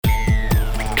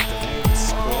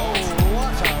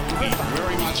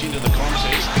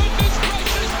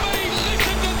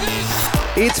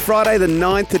It's Friday the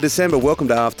 9th of December. Welcome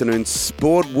to Afternoon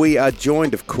Sport. We are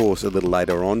joined, of course, a little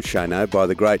later on, Shano, by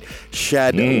the great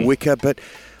Shad Wicker. But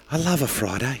I love a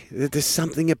Friday. There's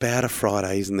something about a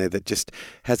Friday, isn't there, that just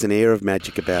has an air of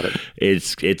magic about it.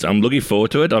 It's. I'm looking forward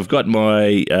to it. I've got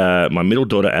my my middle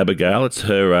daughter, Abigail. It's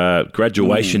her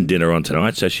graduation dinner on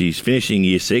tonight. So she's finishing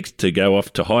year 6 to go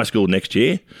off to high school next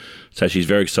year. So she's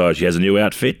very excited. She has a new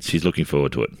outfit. She's looking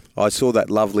forward to it. I saw that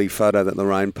lovely photo that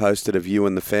Lorraine posted of you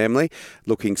and the family,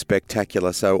 looking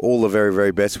spectacular. So all the very,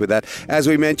 very best with that. As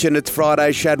we mentioned, it's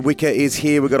Friday. Shad Wicker is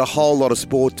here. We've got a whole lot of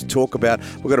sport to talk about.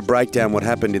 We've got to break down what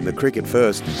happened in the cricket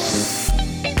first.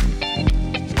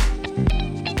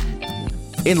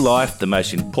 In life, the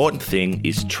most important thing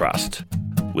is trust.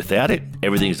 Without it,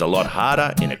 everything is a lot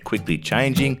harder in a quickly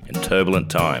changing and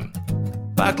turbulent time.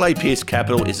 Barclay Pierce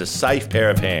Capital is a safe pair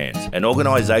of hands, an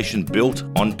organisation built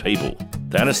on people.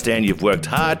 They understand you've worked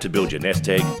hard to build your nest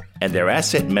egg, and their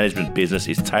asset management business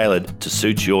is tailored to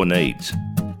suit your needs.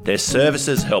 Their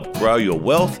services help grow your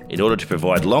wealth in order to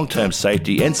provide long-term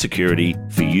safety and security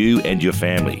for you and your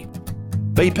family.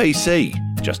 BPC,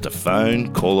 just a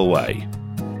phone call away.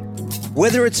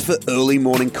 Whether it's for early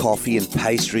morning coffee and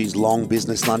pastries, long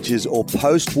business lunches, or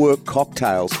post-work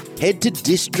cocktails, head to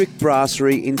District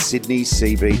Brasserie in Sydney's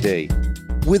CBD.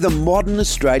 With a modern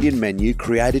Australian menu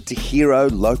created to hero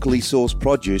locally sourced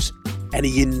produce and a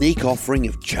unique offering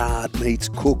of charred meats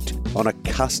cooked on a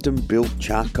custom-built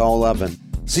charcoal oven.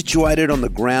 Situated on the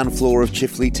ground floor of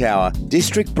Chifley Tower,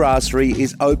 District Brasserie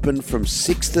is open from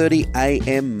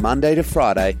 6:30am Monday to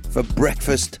Friday for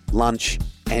breakfast, lunch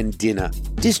and dinner.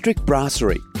 District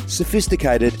Brasserie,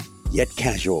 sophisticated yet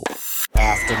casual.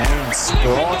 Afternoon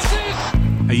Sport.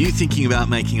 Are you thinking about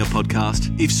making a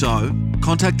podcast? If so,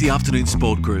 contact the Afternoon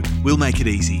Sport Group. We'll make it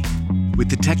easy. With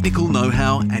the technical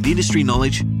know-how and industry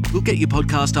knowledge, we'll get your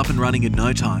podcast up and running in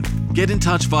no time. Get in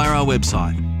touch via our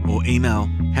website or email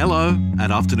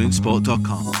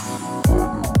hello@afternoonsport.com.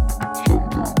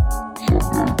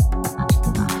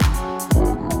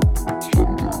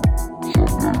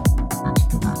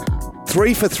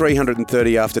 3 for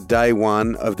 330 after day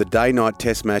one of the day-night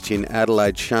test match in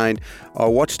Adelaide. Shane, I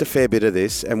watched a fair bit of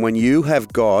this, and when you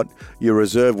have got your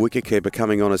reserve wicketkeeper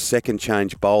coming on as second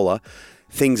change bowler,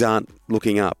 things aren't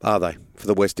looking up, are they, for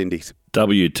the West Indies?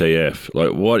 WTF.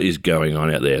 Like, what is going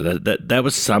on out there? That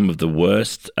was some of the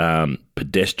worst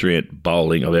pedestrian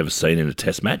bowling I've ever seen in a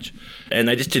test match. And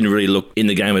they just didn't really look in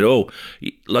the game at all.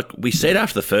 Like we said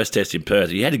after the first test in Perth,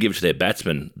 you had to give it to their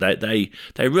batsmen. They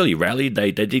really rallied.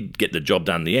 They did get the job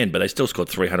done in the end, but they still scored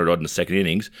 300 odd in the second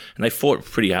innings, and they fought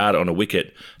pretty hard on a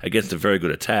wicket against a very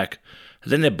good attack.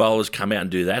 And then their bowlers come out and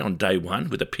do that on day one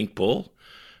with a pink ball.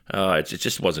 It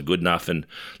just wasn't good enough. And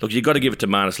look, you've got to give it to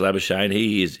Marnus Labuschagne.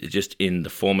 He is just in the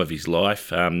form of his life.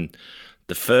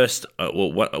 The first,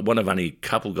 one of only a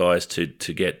couple guys to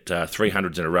get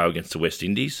 300s in a row against the West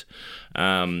Indies,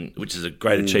 which is a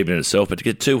great achievement in itself. But to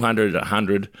get 200,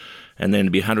 100, and then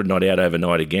to be 100 not out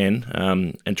overnight again.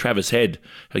 And Travis Head,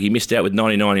 he missed out with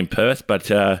 99 in Perth, but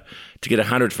to get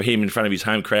 100 for him in front of his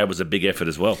home crowd was a big effort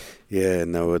as well. Yeah,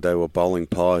 and they were bowling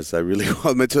pies. They really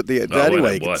were. It's the only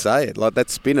way you can say it. Like that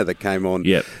spinner that came on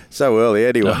so early.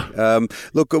 Anyway,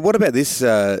 look, what about this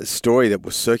story that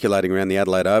was circulating around the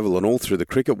Adelaide Oval and all through the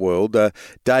cricket world?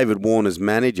 David Warner's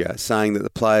manager saying that the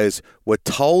players were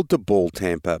told to ball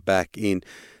tamper back in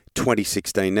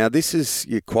 2016. Now, this is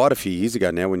quite a few years ago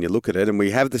now when you look at it, and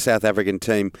we have the South African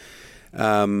team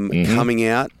coming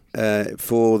out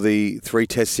for the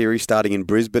 3-test series starting in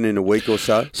Brisbane in a week or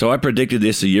so. So I predicted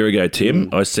this a year ago, Tim.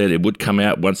 I said it would come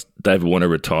out once David Warner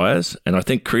retires, and I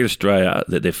think Cricket Australia,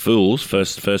 that they're fools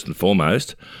first and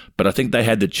foremost, but I think they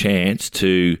had the chance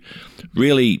to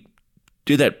really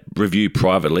do that review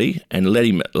privately and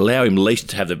allow him at least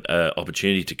to have the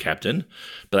opportunity to captain.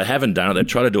 But they haven't done it. They've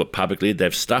tried to do it publicly.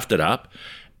 They've stuffed it up.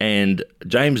 And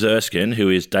James Erskine, who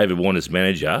is David Warner's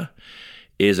manager,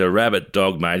 is a rabbit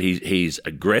dog, mate. He's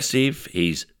aggressive.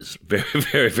 He's very,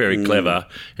 very, very clever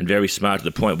and very smart to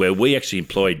the point where we actually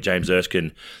employed James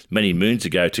Erskine many moons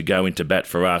ago to go into bat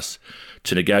for us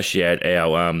to negotiate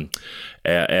our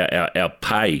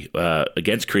pay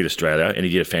against Cricket Australia, and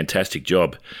he did a fantastic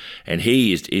job. And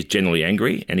he is generally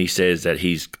angry, and he says that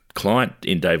his client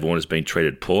in Dave Warner has been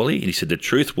treated poorly, and he said the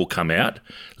truth will come out.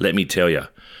 Let me tell you,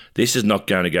 This is not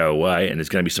going to go away, and there's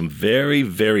going to be some very,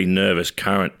 very nervous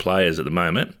current players at the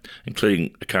moment,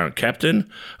 including a current captain,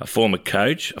 a former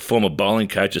coach, a former bowling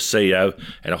coach, a CEO,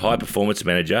 and a high-performance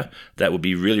manager that will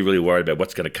be really, really worried about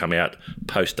what's going to come out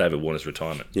post-David Warner's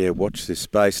retirement. Yeah, watch this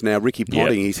space. Now, Ricky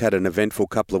Ponting, he's had an eventful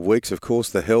couple of weeks, of course,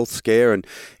 the health scare, and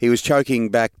he was choking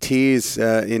back tears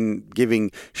in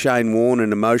giving Shane Warne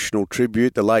an emotional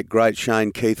tribute, the late, great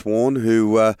Shane Keith Warne,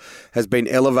 who has been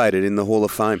elevated in the Hall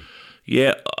of Fame.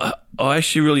 Yeah, I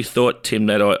actually really thought, Tim,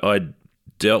 that I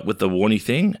dealt with the Warney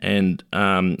thing. And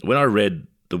when I read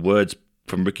the words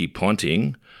from Ricky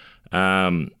Ponting,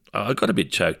 I got a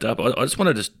bit choked up. I just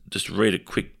want to just read a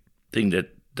quick thing that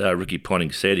Ricky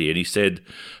Ponting said here. And he said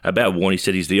about Warney, he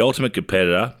said he's the ultimate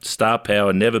competitor, star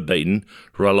power, never beaten,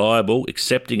 reliable,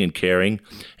 accepting and caring,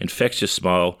 infectious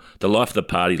smile, the life of the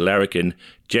party, larrikin,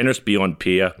 generous beyond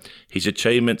peer. His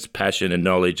achievements, passion and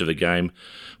knowledge of the game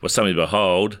was something to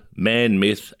behold. Man,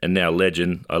 myth, and now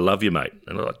legend. I love you, mate.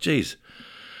 And I'm like, geez,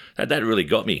 that really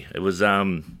got me. It was,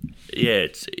 it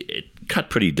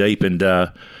cut pretty deep. And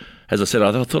as I said,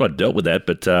 I thought I'd dealt with that,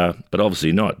 but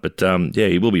obviously not. But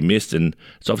he will be missed, and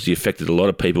it's obviously affected a lot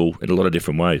of people in a lot of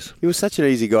different ways. He was such an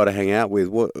easy guy to hang out with,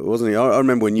 wasn't he? I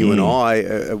remember when you and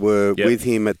I were with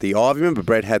him at the Ivy. Remember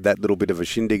Brett had that little bit of a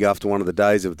shindig after one of the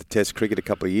days of the Test cricket a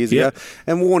couple of years ago.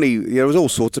 And Warney, there was all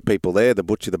sorts of people there, the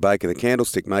butcher, the baker, the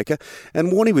candlestick maker,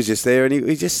 and Warney was just there, and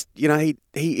he just,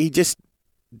 he just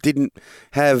didn't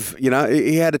have,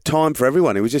 he had a time for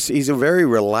everyone. He's a very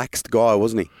relaxed guy,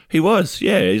 wasn't he? He was,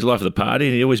 yeah. He's life of the party,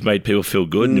 and he always made people feel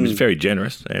good, and he was very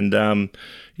generous. And, to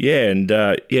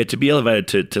be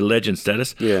elevated to legend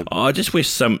status, I just wish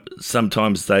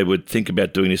sometimes they would think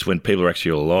about doing this when people are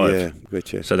actually alive. Yeah,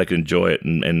 gotcha. So they can enjoy it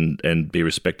and be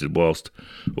respected whilst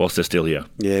they're still here.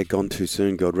 Yeah, gone too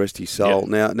soon, God rest his soul.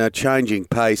 Yep. Now, changing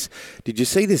pace, did you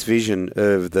see this vision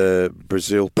of the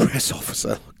Brazil press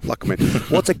officer? Like, I mean,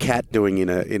 what's a cat doing in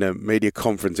a media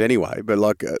conference anyway? But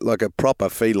like a proper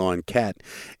feline cat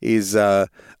is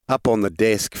up on the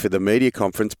desk for the media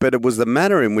conference. But it was the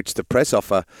manner in which the press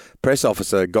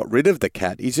officer got rid of the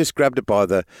cat. He's just grabbed it by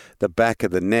the back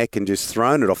of the neck and just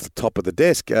thrown it off the top of the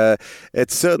desk.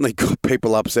 It's certainly got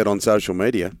people upset on social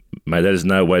media. Mate, that is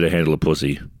no way to handle a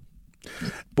pussy.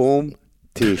 Boom,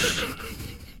 tish.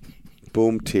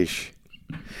 Boom, tish.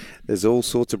 There's all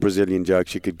sorts of Brazilian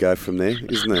jokes you could go from there,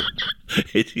 isn't there?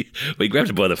 We grabbed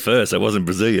it by the fur, so it wasn't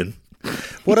Brazilian.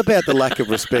 What about the lack of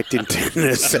respect in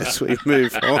tennis as we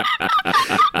move on?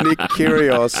 Nick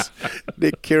Kyrgios.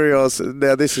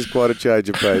 Now, this is quite a change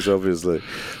of pace, obviously.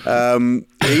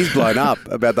 He's blown up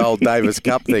about the whole Davis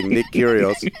Cup thing, Nick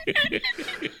Kyrgios.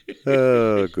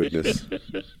 Oh, goodness.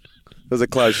 It was a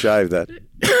close shave, that.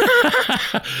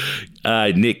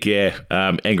 Nick,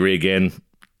 angry again.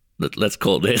 Let's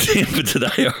call it that for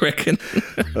today, I reckon.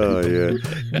 Oh, yeah.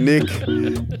 Nick,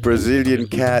 Brazilian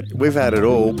cat, we've had it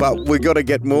all, but we've got to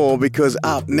get more because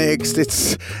up next,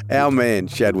 it's our man,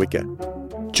 Shad Wicker.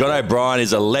 John O'Brien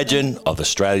is a legend of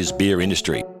Australia's beer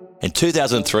industry. In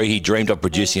 2003, he dreamed of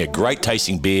producing a great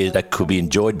tasting beer that could be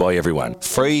enjoyed by everyone,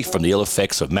 free from the ill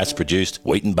effects of mass-produced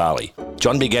wheat and barley.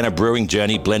 John began a brewing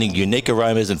journey blending unique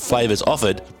aromas and flavours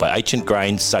offered by ancient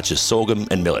grains such as sorghum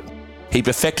and millet. He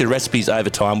perfected recipes over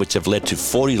time which have led to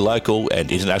 40 local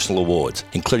and international awards,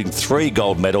 including 3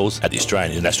 gold medals at the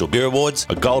Australian International Beer Awards,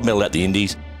 a gold medal at the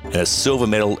Indies, and a silver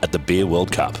medal at the Beer World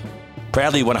Cup.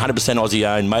 Proudly 100%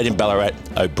 Aussie-owned, made in Ballarat,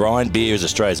 O'Brien Beer is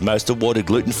Australia's most awarded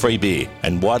gluten-free beer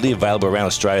and widely available around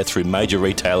Australia through major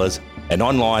retailers and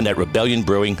online at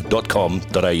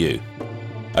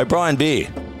rebellionbrewing.com.au. O'Brien Beer,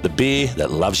 the beer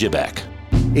that loves you back.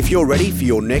 If you're ready for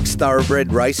your next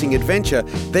thoroughbred racing adventure,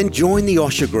 then join the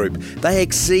Osher Group. They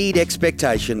exceed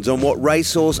expectations on what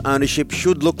racehorse ownership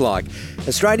should look like.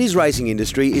 Australia's racing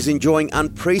industry is enjoying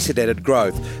unprecedented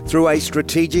growth. Through a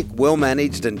strategic,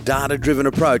 well-managed and data-driven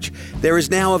approach, there is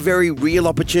now a very real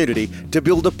opportunity to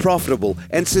build a profitable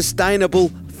and sustainable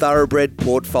thoroughbred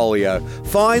portfolio.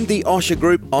 Find the Osher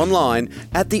Group online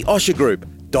at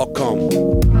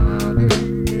theoshergroup.com.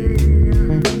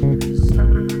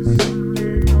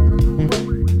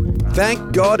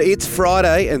 Thank God it's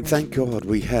Friday, and thank God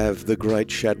we have the great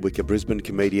Shad Wicker, Brisbane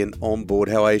comedian, on board.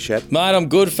 How are you, Shad? Mate, I'm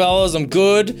good, fellas. I'm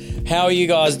good. How are you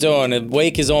guys doing? The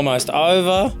week is almost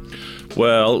over.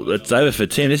 Well, it's over for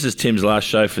Tim. This is Tim's last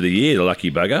show for the year, the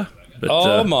lucky bugger.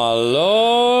 But, my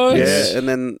Lord. Yeah, and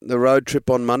then the road trip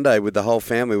on Monday with the whole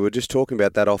family. We were just talking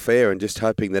about that off air and just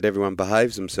hoping that everyone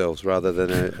behaves themselves rather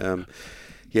than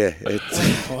Yeah, it's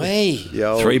the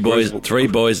old Three boys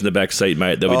Brisbane- in the back seat,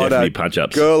 mate. There'll be Oh, definitely no,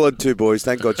 punch-ups. Girl and 2 boys.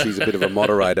 Thank God she's a bit of a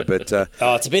moderator, but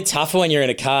Oh, it's a bit tougher when you're in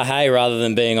a car, hey, rather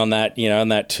than being on that, on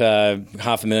that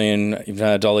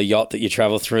 $500,000 yacht that you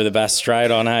travel through the Bass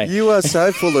Strait on, hey. you are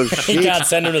so full of You shit. can't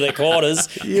send them to their quarters.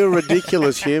 You're a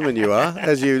ridiculous human, you are,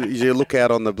 as you look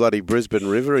out on the bloody Brisbane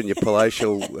River in your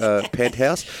palatial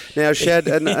penthouse. Now, Shad,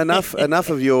 enough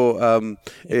of your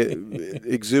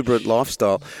exuberant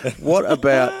lifestyle. What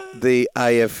about the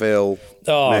AFL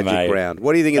Magic mate. Round?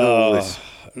 What do you think of all this?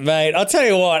 Mate, I'll tell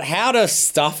you what, how to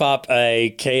stuff up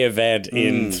a key event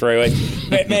in 3 weeks.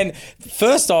 Man,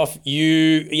 first off,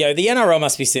 the NRL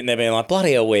must be sitting there being like,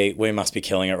 bloody hell, we must be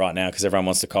killing it right now because everyone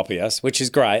wants to copy us, which is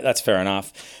great. That's fair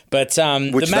enough. But Which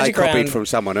the Magic they copied Round, from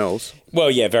someone else. well,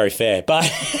 yeah, very fair.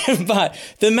 But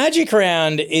the Magic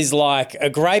Round is like a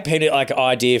great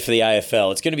idea for the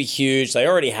AFL. It's going to be huge. They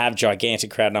already have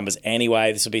gigantic crowd numbers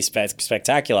anyway. This will be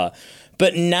spectacular.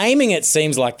 But naming it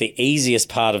seems like the easiest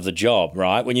part of the job,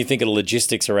 right? When you think of the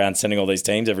logistics around sending all these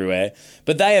teams everywhere.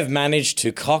 But they have managed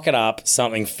to cock it up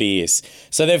something fierce.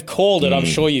 So they've called it, I'm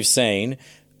sure you've seen,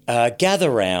 Gather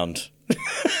Round.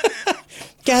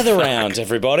 Gather round,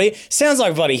 everybody. Sounds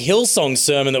like a bloody Hillsong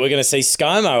sermon that we're going to see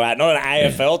ScoMo at, not an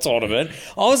AFL tournament.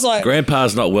 I was like...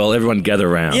 Grandpa's not well. Everyone gather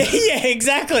round. Yeah,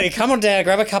 exactly. Come on down,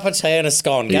 grab a cup of tea and a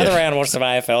scone. Gather around and watch some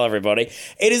AFL, everybody.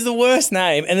 It is the worst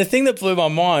name. And the thing that blew my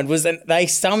mind was that they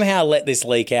somehow let this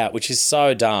leak out, which is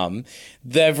so dumb.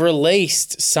 They've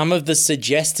released some of the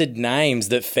suggested names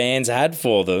that fans had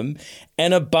for them,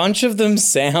 and a bunch of them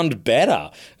sound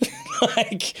better.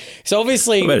 So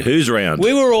obviously, What about who's round?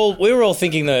 we were all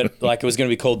thinking that it was going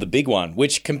to be called the big one,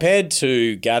 which compared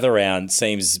to Gather Round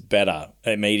seems better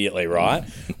immediately, right?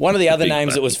 One of the other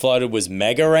names that was floated was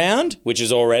Mega Round, which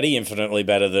is already infinitely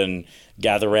better than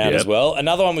Gather Round as well.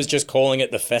 Another one was just calling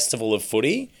it the Festival of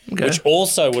Footy, which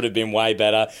also would have been way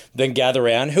better than Gather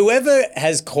Round. Whoever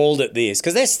has called it this,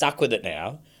 because they're stuck with it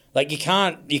now. You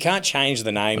can't change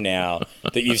the name now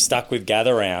that you've stuck with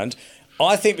Gather Round.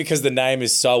 I think because the name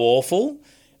is so awful,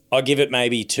 I'll give it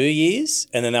maybe 2 years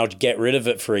and then they'll get rid of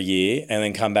it for a year and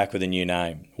then come back with a new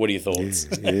name. What are your thoughts?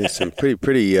 Yeah, some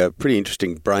pretty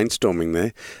interesting brainstorming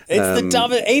there. It's the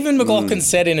dumbest. Even McLaughlin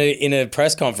said in a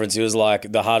press conference, he was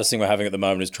like, the hardest thing we're having at the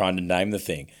moment is trying to name the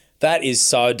thing. That is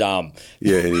so dumb.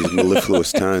 Yeah, in his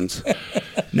mellifluous tones.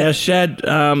 Now, Shad,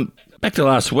 back to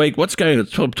last week. What's going on?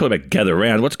 Talk about Gather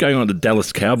Round. What's going on with the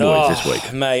Dallas Cowboys this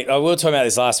week? Mate, I will talk about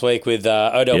this last week with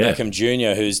Odell Beckham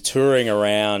Jr., who's touring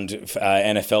around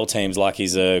NFL teams like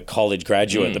he's a college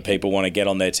graduate that people want to get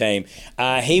on their team.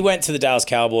 He went to the Dallas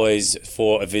Cowboys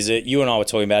for a visit. You and I were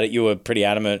talking about it. You were pretty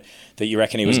adamant that you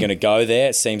reckon he was going to go there.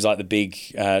 It seems like the big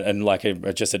and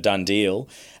just a done deal.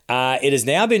 It has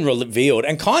now been revealed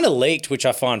and kind of leaked, which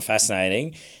I find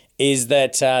fascinating, is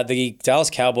that the Dallas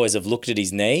Cowboys have looked at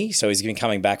his knee. So he's been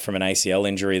coming back from an ACL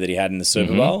injury that he had in the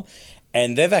Super Bowl.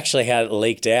 And they've actually had it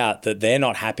leaked out that they're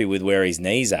not happy with where his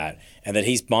knee's at and that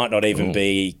he might not even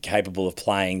be capable of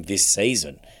playing this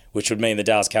season, which would mean the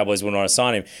Dallas Cowboys wouldn't want to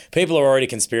sign him. People are already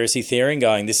conspiracy theorying,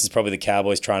 going, this is probably the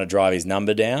Cowboys trying to drive his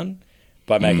number down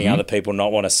by making other people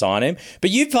not want to sign him. But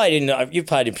you've played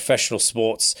in professional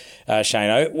sports,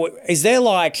 Shano. Is there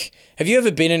have you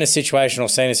ever been in a situation or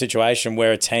seen a situation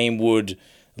where a team would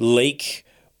leak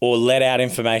or let out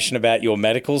information about your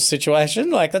medical situation?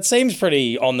 That seems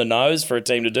pretty on the nose for a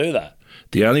team to do that.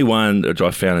 The only one that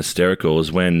I found hysterical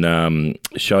is when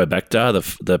Shoaib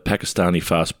Akhtar, the Pakistani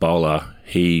fast bowler,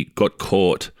 he got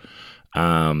caught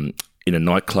in a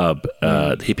nightclub,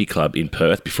 the Hippie Club in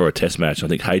Perth before a test match. I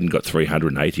think Hayden got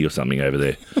 380 or something over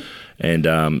there.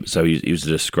 And so he was a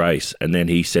disgrace. And then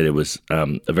he said it was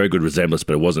a very good resemblance,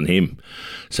 but it wasn't him.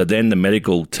 So then the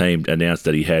medical team announced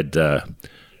that he had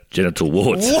genital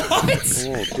warts. What? Oh,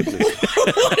 goodness.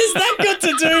 What has that got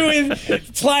to do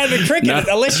with playing the cricket? No.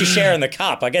 Unless you're sharing the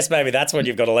cup. I guess maybe that's what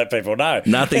you've got to let people know.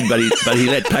 Nothing, but he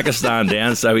let Pakistan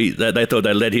down, so they thought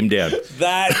they let him down.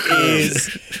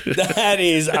 That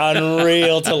is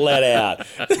unreal to let out.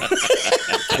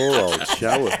 Poor old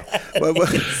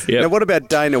Shoaib. Now, what about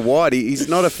Dana White? He's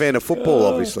not a fan of football,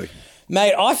 obviously.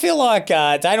 Mate, I feel like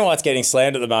Dana White's getting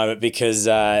slammed at the moment because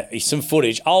some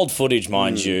footage, old footage,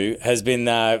 mind you, has been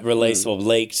released or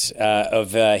leaked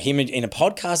of him in a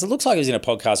podcast. It looks like he was in a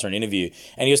podcast or an interview,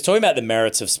 and he was talking about the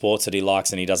merits of sports that he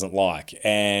likes and he doesn't like.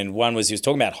 And one was he was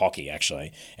talking about hockey,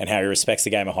 actually, and how he respects the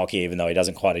game of hockey even though he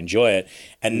doesn't quite enjoy it.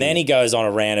 And then he goes on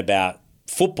a rant about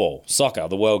football, soccer,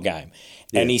 the world game.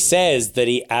 And he says that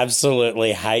he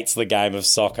absolutely hates the game of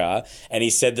soccer. And he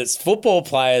said that football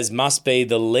players must be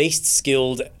the least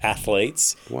skilled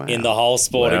athletes in the whole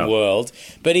sporting world.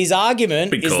 But his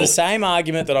argument is the same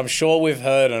argument that I'm sure we've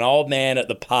heard an old man at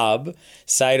the pub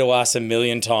say to us a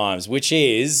million times, which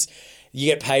is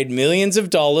you get paid millions of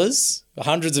dollars,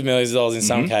 hundreds of millions of dollars in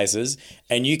some cases,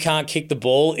 and you can't kick the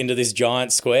ball into this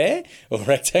giant square or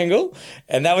rectangle.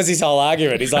 And that was his whole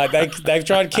argument. He's like, they've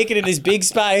tried to kick it in this big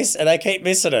space and they keep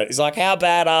missing it. He's like, how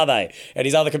bad are they? And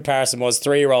his other comparison was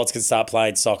 3-year-olds can start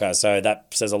playing soccer. So that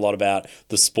says a lot about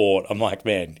the sport. I'm like,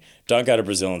 man, don't go to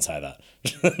Brazil and say that.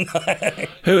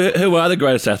 Who are the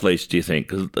greatest athletes, do you think?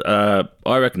 'Cause,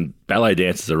 I reckon ballet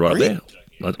dancers are right there.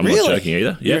 I'm not joking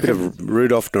either. Yeah, You could have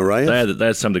Rudolf Nureyev.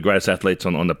 They're some of the greatest athletes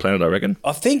on the planet, I reckon.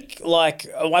 I think,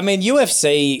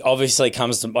 UFC obviously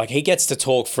comes to, he gets to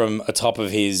talk from atop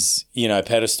of his,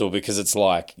 pedestal because it's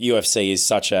like UFC is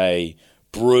such a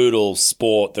brutal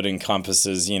sport that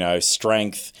encompasses,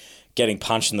 strength, getting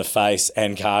punched in the face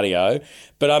and cardio.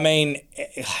 But I mean,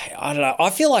 I don't know.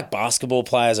 I feel like basketball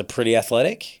players are pretty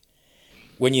athletic.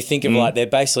 When you think of they're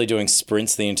basically doing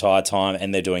sprints the entire time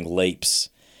and they're doing leaps.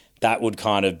 That would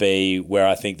kind of be where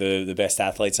I think the best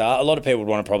athletes are. A lot of people would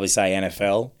want to probably say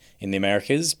NFL in the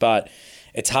Americas, but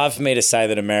it's hard for me to say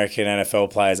that American NFL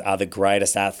players are the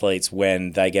greatest athletes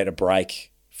when they get a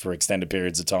break for extended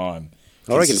periods of time.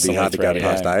 I reckon it'd be hard to go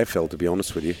past AFL, to be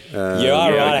honest with you. You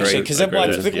are right, actually, because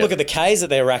look at the Ks that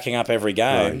they're racking up every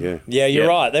game. You're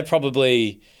right. They're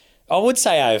probably... I would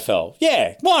say AFL.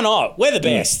 Yeah, why not? We're the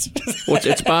best. Well,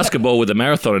 it's basketball with a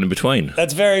marathon in between.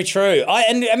 That's very true.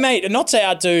 And mate, not to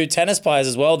outdo tennis players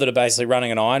as well that are basically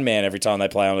running an Ironman every time they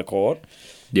play on the court.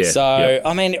 Yeah. So,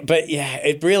 I mean, but yeah,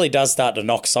 it really does start to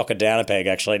knock soccer down a peg,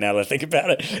 actually, now that I think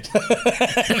about it.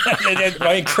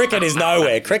 I mean, cricket is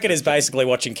nowhere. Cricket is basically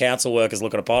watching council workers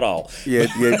look at a pothole.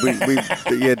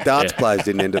 Darts players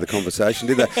didn't enter the conversation,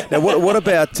 did they? Now, what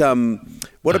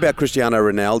about Cristiano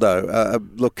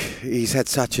Ronaldo? Look, he's had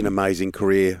such an amazing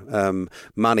career.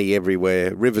 Money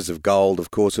everywhere, rivers of gold.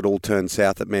 Of course, it all turned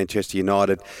south at Manchester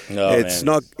United.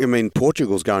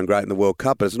 Portugal's going great in the World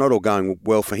Cup, but it's not all going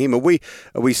well for him.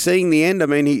 Are we seeing the end? I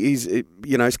mean,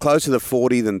 he's closer to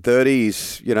 40 than 30.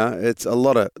 It's a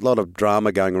lot of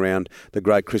drama going around the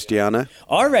great Cristiano.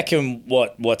 I reckon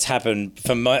what's happened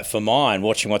for mine,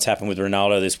 watching what's happened with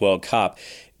Ronaldo this World Cup.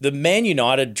 The Man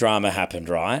United drama happened,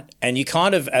 right? And you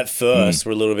kind of, at first,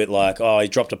 were a little bit like, oh, he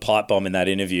dropped a pipe bomb in that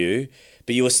interview.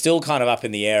 But you were still kind of up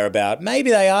in the air about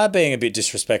maybe they are being a bit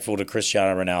disrespectful to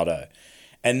Cristiano Ronaldo.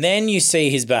 And then you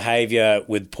see his behaviour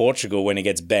with Portugal when he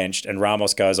gets benched and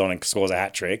Ramos goes on and scores a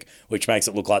hat-trick, which makes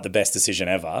it look like the best decision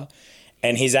ever.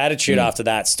 And his attitude after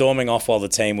that, storming off while the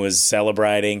team was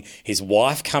celebrating, his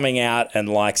wife coming out and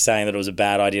saying that it was a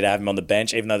bad idea to have him on the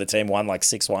bench, even though the team won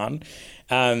 6-1.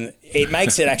 It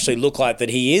makes it actually look like that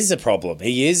he is a problem.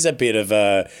 He is a bit of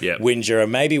a whinger,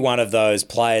 and maybe one of those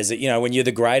players that, when you're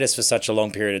the greatest for such a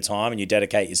long period of time and you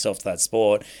dedicate yourself to that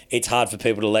sport, it's hard for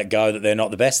people to let go that they're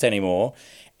not the best anymore.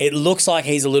 It looks like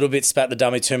he's a little bit spat the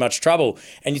dummy too much trouble.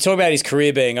 And you talk about his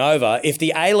career being over. If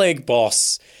the A-League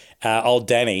boss, old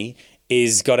Danny,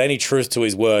 is got any truth to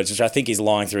his words, which I think he's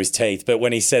lying through his teeth, but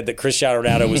when he said that Cristiano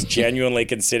Ronaldo was genuinely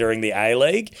considering the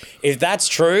A-League, if that's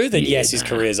true, then yes, his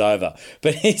career's over.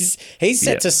 But he's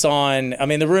set to sign, I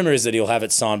mean, the rumour is that he'll have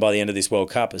it signed by the end of this World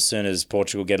Cup as soon as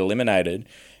Portugal get eliminated,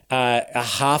 a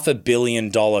 $500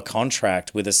 million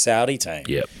contract with a Saudi team.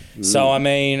 Yep. So, I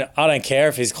mean, I don't care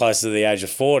if he's close to the age of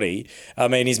 40. I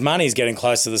mean, his money's getting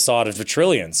close to the side of a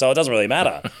trillion, so it doesn't really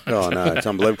matter. Oh, no, it's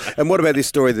unbelievable. And what about this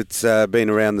story that's been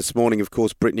around this morning? Of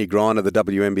course, Brittany Griner, the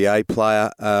WNBA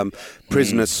player,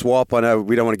 prisoner swap. I know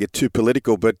we don't want to get too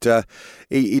political, but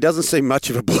he doesn't seem much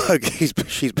of a bloke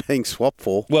she's being swapped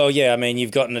for. Well, yeah, I mean,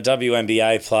 you've gotten a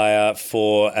WNBA player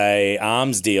for a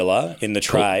arms dealer in the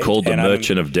trade. Called the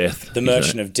Merchant of Death. The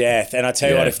Merchant of Death. And I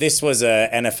tell you what, if this was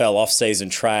an NFL off-season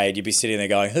trade, you'd be sitting there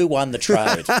going, who won the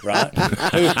trade, right?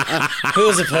 who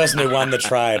was the person who won the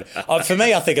trade? For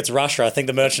me, I think it's Russia. I think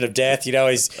the Merchant of Death, he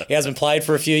hasn't played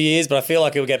for a few years, but I feel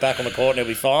like he'll get back on the court and he'll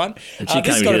be fine. And she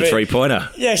can't even hit a three-pointer.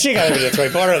 Yeah, she can't even hit a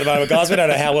three-pointer at the moment, guys. We don't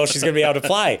know how well she's going to be able to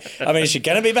play. I mean, is she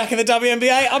going to be back in the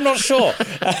WNBA? I'm not sure.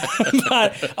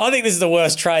 But I think this is the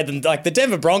worst trade. Than the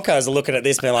Denver Broncos are looking at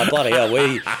this being like, bloody hell,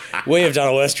 we have done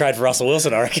a worse trade for Russell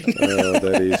Wilson, I reckon. Oh,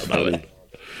 that is funny.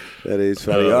 That is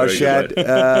funny. Oh, very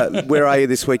Shad, where are you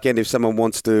this weekend if someone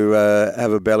wants to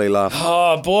have a belly laugh?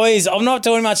 Oh, boys, I'm not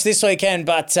doing much this weekend,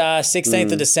 but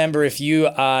 16th of December, if you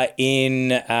are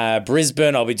in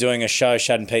Brisbane, I'll be doing a show,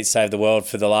 Shad and Pete Save the World,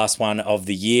 for the last one of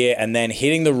the year, and then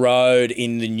hitting the road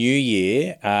in the new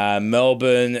year,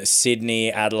 Melbourne,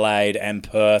 Sydney, Adelaide and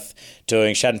Perth,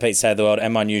 doing Shad and Pete Save the World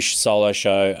and my new solo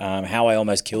show, How I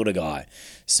Almost Killed a Guy.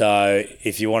 So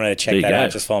if you want to check that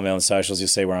out, just follow me on socials. You'll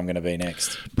see where I'm going to be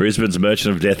next. Brisbane's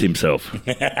Merchant of Death himself.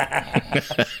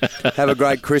 Have a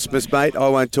great Christmas, mate. I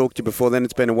won't talk to you before then.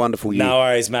 It's been a wonderful year. No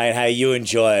worries, mate. Hey, you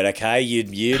enjoy it, okay?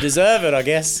 You deserve it, I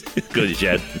guess. Good,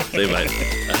 Shad. See you, mate.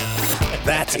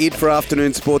 That's it for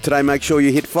Afternoon Sport today. Make sure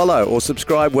you hit follow or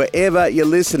subscribe wherever you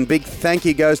listen. Big thank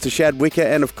you goes to Shad Wicker,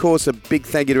 and of course a big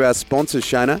thank you to our sponsors,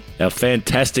 Shona. Our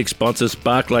fantastic sponsors,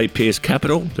 Barclay Pierce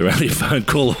Capital. They're only a phone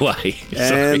call away.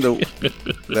 And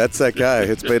that's okay.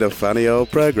 It's been a funny old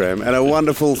program. And a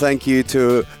wonderful thank you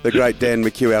to the great Dan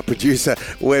McHugh, our producer.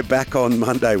 We're back on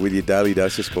Monday with your Daily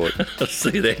Dose of Sport. I'll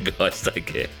see you there, guys. Take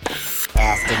care.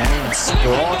 Afternoon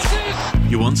Sport.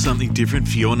 You want something different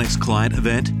for your next client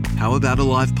event? How about a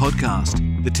live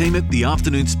podcast? The team at the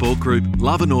Afternoon Sport Group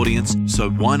love an audience, so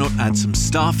why not add some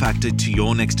star factor to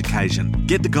your next occasion?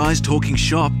 Get the guys talking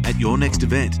shop at your next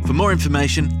event. For more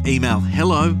information, email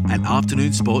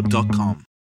hello@afternoonsport.com.